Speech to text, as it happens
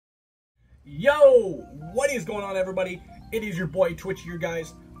Yo, what is going on, everybody? It is your boy Twitch here,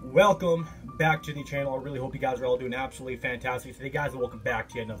 guys. Welcome back to the channel. I really hope you guys are all doing absolutely fantastic today, guys, and welcome back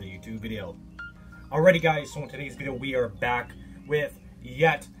to another YouTube video. Alrighty, guys, so in today's video we are back with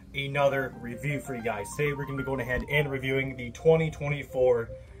yet another review for you guys. Today we're going to be going ahead and reviewing the 2024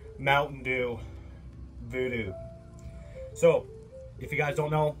 Mountain Dew Voodew. So, if you guys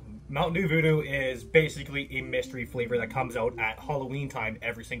don't know, Mountain Dew Voodew is basically a mystery flavor that comes out at Halloween time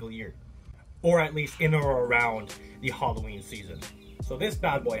every single year. Or at least in or around the Halloween season. So this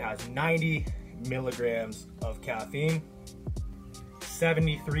bad boy has 90 milligrams of caffeine,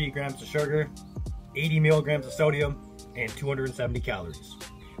 73 grams of sugar, 80 milligrams of sodium, and 270 calories.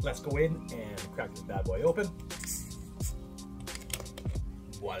 Let's go in and crack this bad boy open.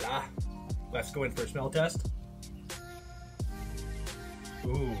 Voila. Let's go in for a smell test.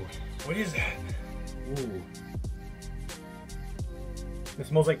 Ooh, what is that? Ooh. It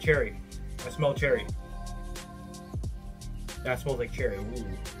smells like cherry. I smell cherry. That smells like cherry. Ooh,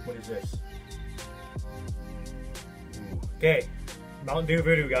 what is this? Ooh. Okay, Mountain Dew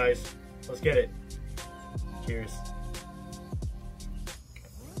Voodew, guys. Let's get it. Cheers.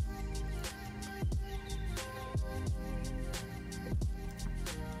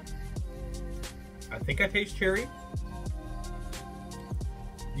 I think I taste cherry.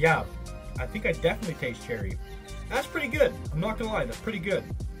 Yeah, I think I definitely taste cherry. That's pretty good. I'm not gonna lie, that's pretty good.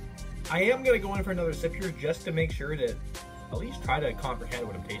 I am going to go in for another sip here just to make sure to at least try to comprehend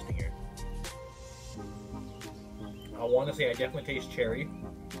what I'm tasting here. I want to say I definitely taste cherry.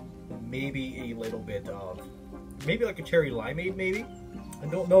 Maybe a little bit of, maybe like a cherry limeade maybe. I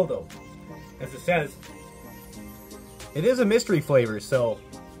don't know though. As it says, it is a mystery flavor, so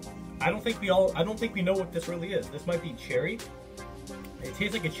I don't think we know what this really is. This might be cherry. It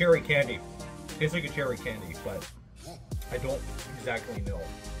tastes like a cherry candy. It tastes like a cherry candy, but I don't exactly know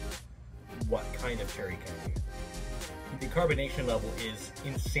what kind of cherry candy. The carbonation level is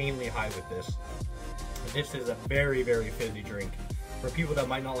insanely high with this. This is a very, very fizzy drink. For people that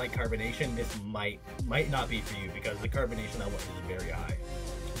might not like carbonation, this might not be for you because the carbonation level is very high.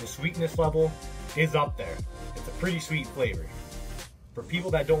 The sweetness level is up there. It's a pretty sweet flavor. For people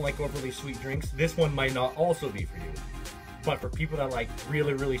that don't like overly sweet drinks, this one might not also be for you. But for people that like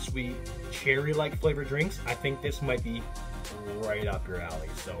really, really sweet cherry-like flavored drinks, I think this might be right up your alley.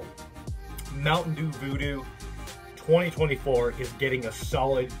 So Mountain Dew Voodew 2024 is getting a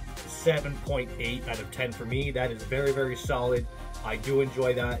solid 7.8 out of 10 for me. That is very, very solid. I do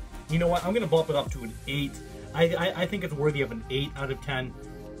enjoy that. You know what? I'm going to bump it up to an 8. I think it's worthy of an 8 out of 10.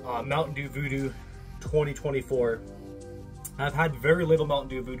 Mountain Dew Voodew 2024. I've had very little Mountain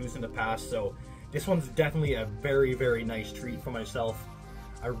Dew Voodews in the past, so this one's definitely a very, very nice treat for myself.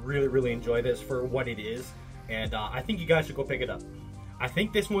 I really, really enjoy this for what it is, and I think you guys should go pick it up. I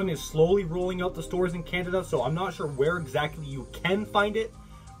think this one is slowly rolling out the stores in Canada, so I'm not sure where exactly you can find it,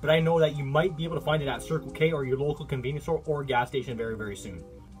 but I know that you might be able to find it at Circle K or your local convenience store or gas station very, very soon.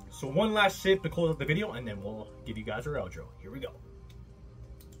 So one last sip to close out the video, and then we'll give you guys our outro. Here we go.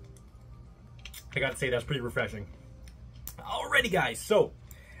 I gotta say, that's pretty refreshing. Alrighty, guys, so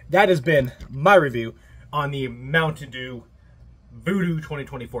that has been my review on the Mountain Dew Voodew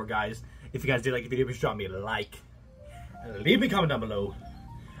 2024, guys. If you guys did like the video, please drop me a like. Leave me a comment down below.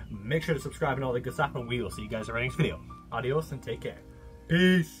 Make sure to subscribe and all that good stuff, and we will see you guys in our next video. Adios and take care.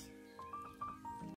 Peace.